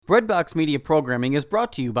Breadbox Media Programming is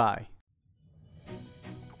brought to you by...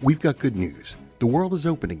 We've got good news. The world is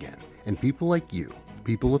open again, and people like you,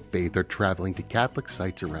 people of faith, are traveling to Catholic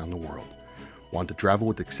sites around the world. Want to travel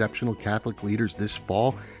with exceptional Catholic leaders this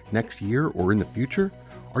fall, next year, or in the future?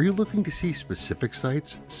 Are you looking to see specific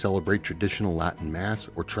sites, celebrate traditional Latin Mass,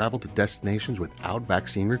 or travel to destinations without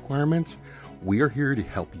vaccine requirements? We are here to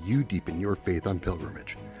help you deepen your faith on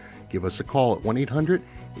pilgrimage. Give us a call at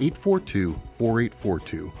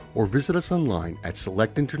 1-800-842-4842 or visit us online at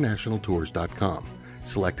selectinternationaltours.com.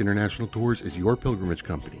 Select International Tours is your pilgrimage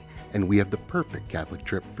company, and we have the perfect Catholic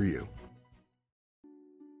trip for you.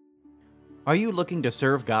 Are you looking to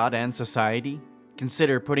serve God and society?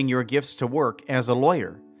 Consider putting your gifts to work as a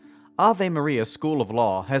lawyer. Ave Maria School of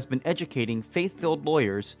Law has been educating faith-filled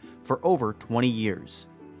lawyers for over 20 years.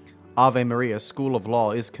 Ave Maria School of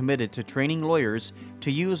Law is committed to training lawyers to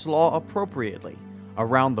use law appropriately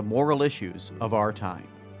around the moral issues of our time.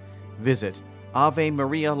 Visit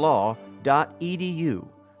avemarialaw.edu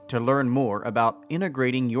to learn more about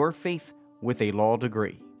integrating your faith with a law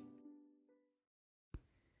degree.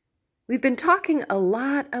 We've been talking a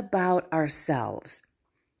lot about ourselves,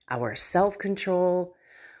 our self-control,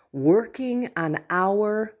 working on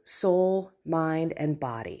our soul, mind, and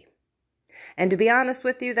body. And to be honest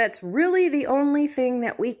with you, that's really the only thing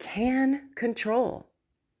that we can control.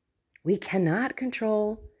 We cannot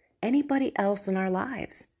control anybody else in our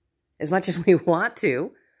lives. As much as we want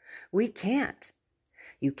to, we can't.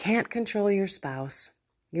 You can't control your spouse,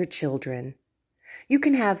 your children. You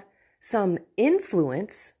can have some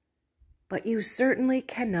influence, but you certainly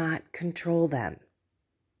cannot control them.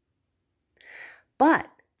 But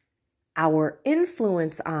our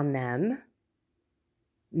influence on them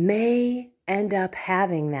may end up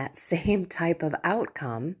having that same type of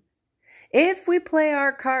outcome if we play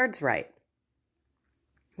our cards right.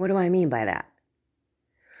 What do I mean by that?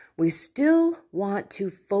 We still want to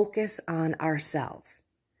focus on ourselves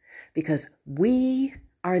because we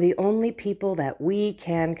are the only people that we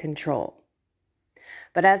can control.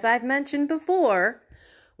 But as I've mentioned before,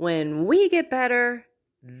 when we get better,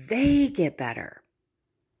 they get better.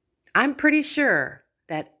 I'm pretty sure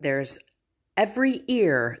that there's every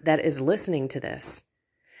ear that is listening to this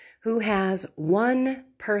who has one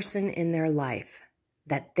person in their life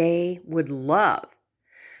that they would love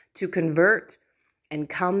to convert and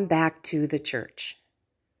come back to the church.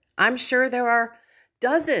 I'm sure there are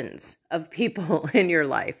dozens of people in your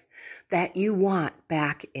life that you want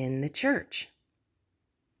back in the church.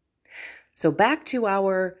 So back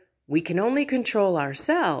to we can only control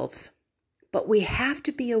ourselves, but we have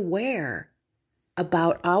to be aware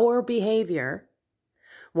about our behavior,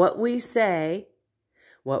 what we say,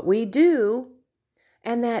 what we do,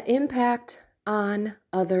 and that impact on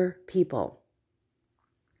other people.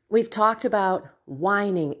 We've talked about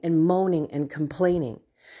whining and moaning and complaining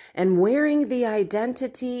and wearing the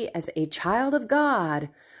identity as a child of God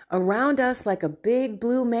around us like a big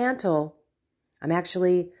blue mantle. I'm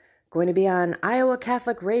actually going to be on Iowa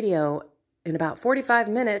Catholic Radio in about 45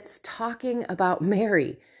 minutes talking about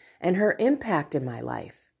Mary and her impact in my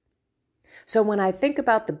life. So when I think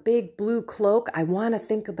about the big blue cloak, I want to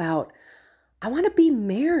be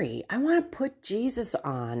Mary. I want to put Jesus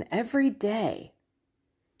on every day.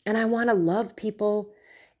 And I want to love people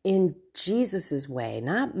in Jesus's way,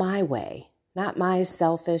 not my way, not my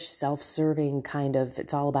selfish, self-serving kind of,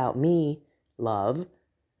 it's all about me love.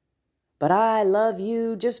 But I love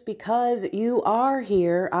you just because you are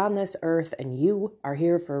here on this earth and you are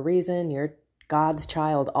here for a reason. You're God's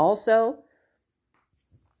child also.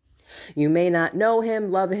 You may not know him,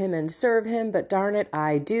 love him, and serve him, but darn it,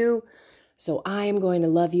 I do. So I am going to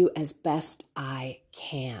love you as best I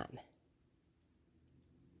can.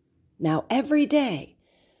 Now, every day,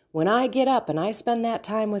 when I get up and I spend that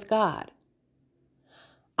time with God,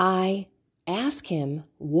 I ask him,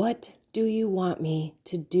 what do you want me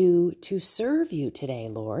to do to serve you today,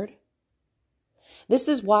 Lord? This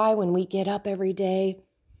is why when we get up every day,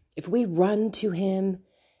 if we run to him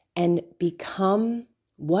and become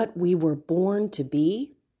what we were born to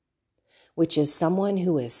be, which is someone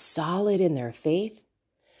who is solid in their faith,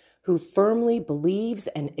 who firmly believes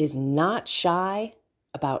and is not shy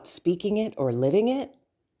about speaking it or living it,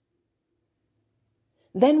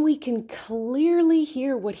 then we can clearly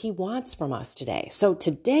hear what he wants from us today. So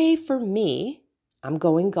today for me, I'm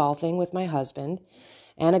going golfing with my husband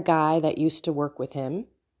and a guy that used to work with him.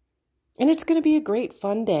 And it's going to be a great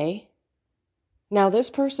fun day. Now this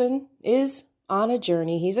person is on a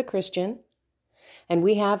journey. He's a Christian. And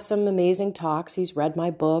we have some amazing talks. He's read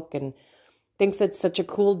my book and thinks it's such a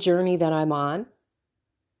cool journey that I'm on.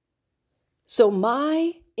 So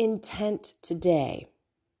my intent today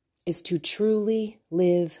is to truly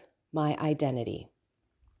live my identity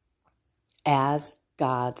as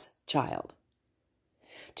God's child.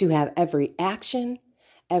 To have every action,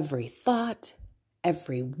 every thought,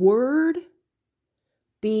 every word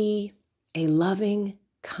be a loving,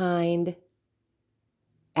 kind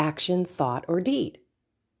action, thought, or deed.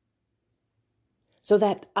 So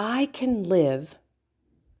that I can live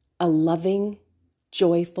a loving,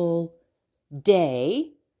 joyful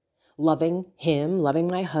day, loving him, loving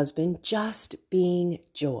my husband, just being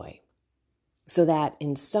joy. So that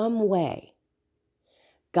in some way,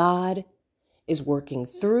 God is working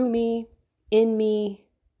through me, in me,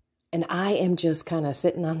 and I am just kind of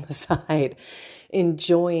sitting on the side,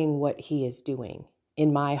 enjoying what he is doing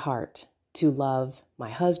in my heart to love my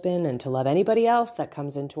husband and to love anybody else that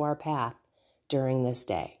comes into our path during this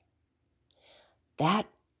day. That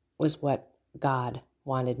was what God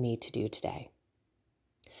wanted me to do today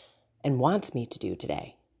and wants me to do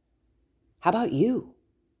today. How about you?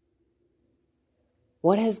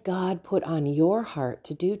 What has God put on your heart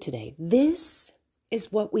to do today? This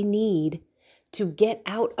is what we need to get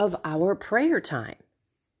out of our prayer time.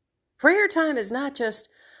 Prayer time is not just,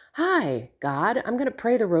 hi, God, I'm going to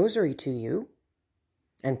pray the rosary to you.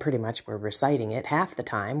 And pretty much we're reciting it half the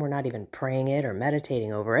time. We're not even praying it or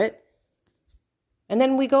meditating over it. And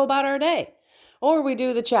then we go about our day. Or we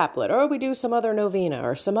do the chaplet, or we do some other novena,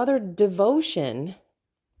 or some other devotion.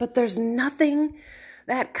 But there's nothing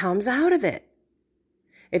that comes out of it.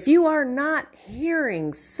 If you are not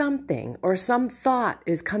hearing something or some thought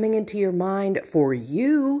is coming into your mind for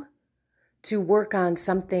you to work on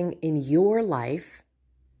something in your life,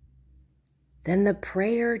 then the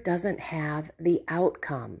prayer doesn't have the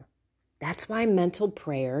outcome. That's why mental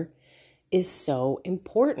prayer is so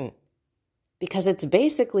important, because it's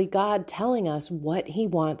basically God telling us what he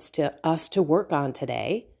wants us to work on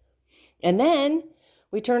today. And then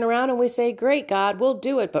we turn around and we say, great, God, we'll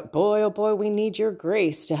do it. But boy, oh boy, we need your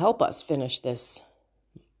grace to help us finish this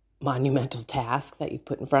monumental task that you've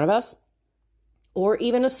put in front of us, or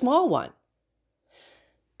even a small one.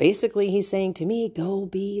 Basically, he's saying to me, go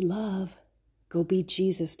be love. Go be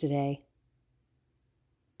Jesus today.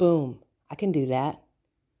 Boom. I can do that.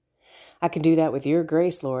 I can do that with your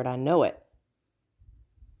grace, Lord. I know it.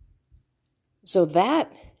 So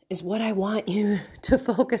that is what I want you to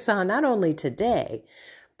focus on, not only today,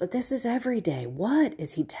 but this is every day. What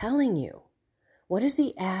is he telling you? What is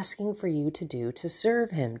he asking for you to do to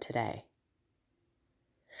serve him today?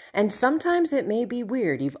 And sometimes it may be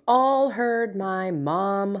weird. You've all heard my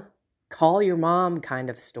mom, call your mom kind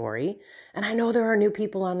of story. And I know there are new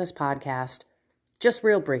people on this podcast. Just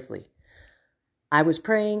real briefly. I was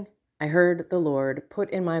praying. I heard the Lord put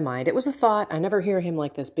in my mind. It was a thought. I never hear him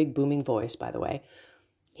like this big booming voice, by the way.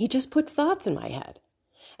 He just puts thoughts in my head.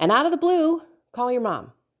 And out of the blue, call your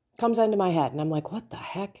mom. Comes into my head. And I'm like, what the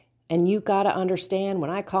heck? And you got to understand, when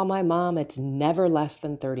I call my mom, it's never less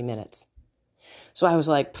than 30 minutes. So I was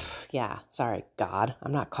like, yeah, sorry, God,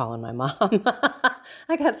 I'm not calling my mom.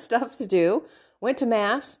 I got stuff to do. Went to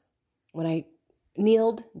Mass. When I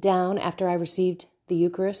kneeled down after I received the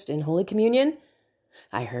Eucharist in Holy Communion,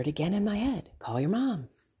 I heard again in my head, call your mom.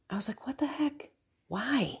 I was like, what the heck?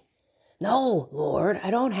 Why? No, Lord,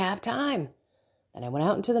 I don't have time. Then I went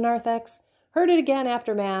out into the narthex, heard it again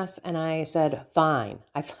after Mass, and I said, fine.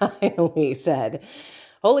 I finally said,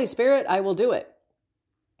 Holy Spirit, I will do it.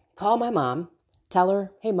 Call my mom. Tell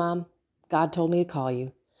her, hey, Mom, God told me to call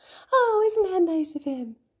you. Oh, isn't that nice of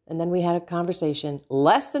him? And then we had a conversation,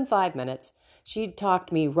 less than 5 minutes. She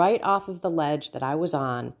talked me right off of the ledge that I was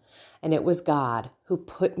on, and it was God who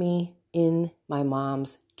put me in my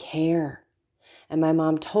mom's care. And my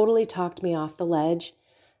mom totally talked me off the ledge,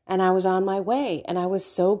 and I was on my way, and I was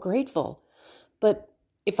so grateful. But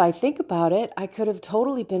if I think about it, I could have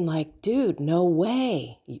totally been like, dude, no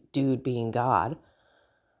way, dude being God.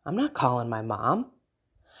 I'm not calling my mom.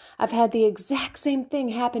 I've had the exact same thing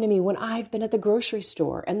happen to me when I've been at the grocery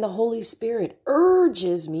store and the Holy Spirit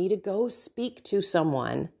urges me to go speak to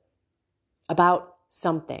someone about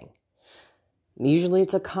something. Usually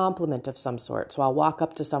it's a compliment of some sort. So I'll walk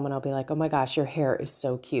up to someone, I'll be like, oh my gosh, your hair is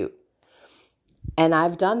so cute. And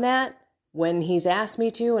I've done that when he's asked me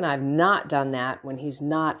to, and I've not done that when he's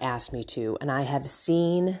not asked me to. And I have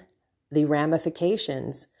seen the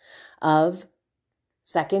ramifications of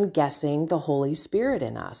second guessing the Holy Spirit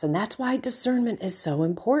in us. And that's why discernment is so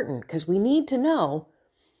important, because we need to know,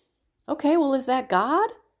 okay, well, is that God?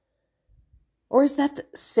 Or is that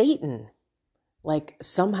Satan? Like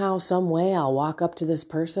somehow, some way, I'll walk up to this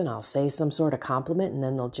person, I'll say some sort of compliment, and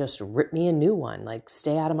then they'll just rip me a new one, like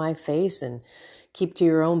stay out of my face and keep to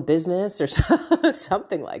your own business or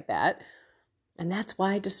something like that. And that's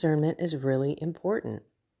why discernment is really important.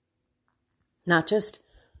 Not just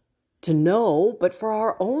to know, but for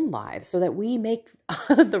our own lives, so that we make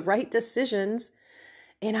the right decisions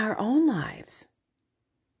in our own lives.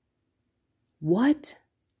 What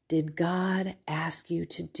did God ask you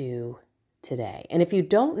to do today? And if you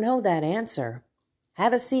don't know that answer,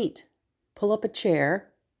 have a seat, pull up a chair,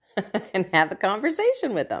 and have a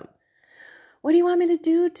conversation with Him. What do you want me to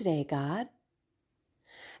do today, God?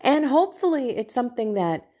 And hopefully it's something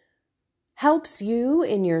that helps you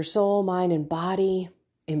in your soul, mind, and body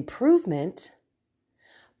improvement,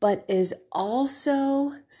 but is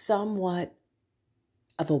also somewhat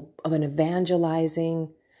of an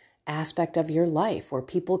evangelizing aspect of your life where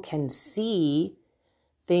people can see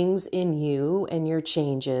things in you and your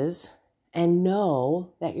changes and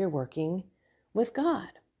know that you're working with God.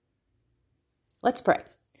 Let's pray.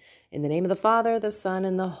 In the name of the Father, the Son,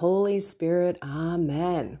 and the Holy Spirit,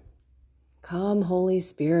 amen. Come, Holy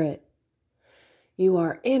Spirit. You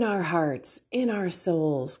are in our hearts, in our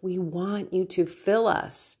souls. We want you to fill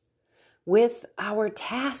us with our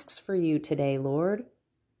tasks for you today, Lord.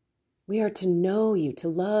 We are to know you, to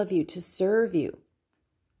love you, to serve you.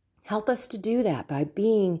 Help us to do that by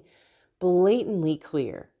being blatantly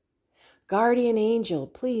clear. Guardian angel,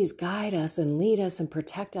 please guide us and lead us and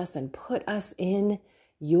protect us and put us in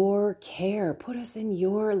your care. Put us in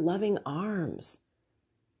your loving arms.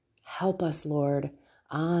 Help us, Lord,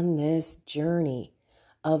 on this journey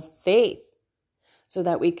of faith so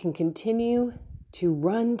that we can continue to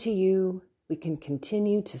run to you, we can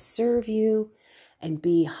continue to serve you and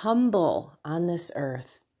be humble on this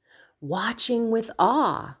earth, watching with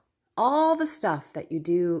awe all the stuff that you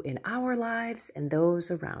do in our lives and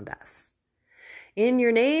those around us. In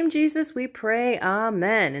your name, Jesus, we pray,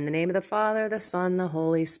 amen. In the name of the Father, the Son, the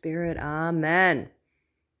Holy Spirit, amen.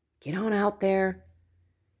 Get on out there.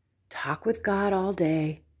 Talk with God all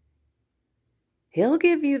day. He'll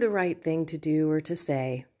give you the right thing to do or to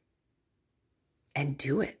say. And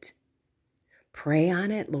do it. Pray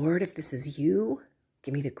on it. Lord, if this is you,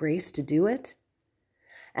 give me the grace to do it.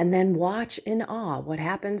 And then watch in awe what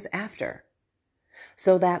happens after.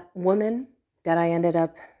 So that woman that I ended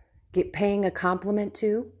up paying a compliment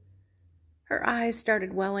to, her eyes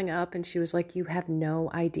started welling up and she was like, you have no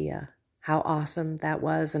idea how awesome that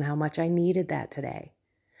was and how much I needed that today.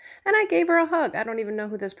 And I gave her a hug. I don't even know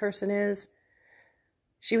who this person is.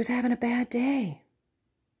 She was having a bad day.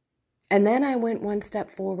 And then I went one step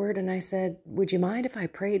forward and I said, would you mind if I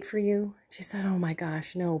prayed for you? She said, oh my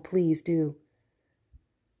gosh, no, please do.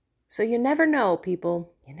 So you never know,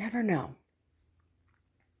 people. You never know.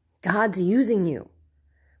 God's using you.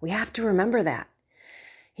 We have to remember that.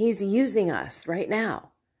 He's using us right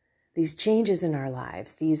now. These changes in our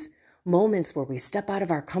lives, these moments where we step out of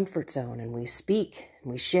our comfort zone and we speak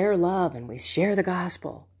and we share love and we share the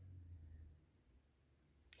gospel.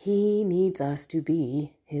 He needs us to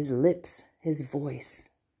be His lips, His voice,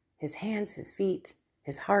 His hands, His feet,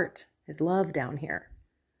 His heart, His love down here.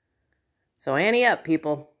 So ante up,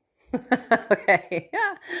 people. Okay,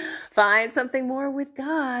 yeah. Find something more with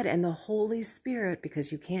God and the Holy Spirit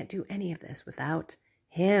because you can't do any of this without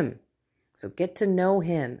Him. So get to know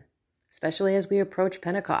Him, especially as we approach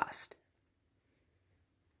Pentecost.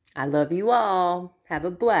 I love you all. Have a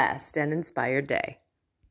blessed and inspired day.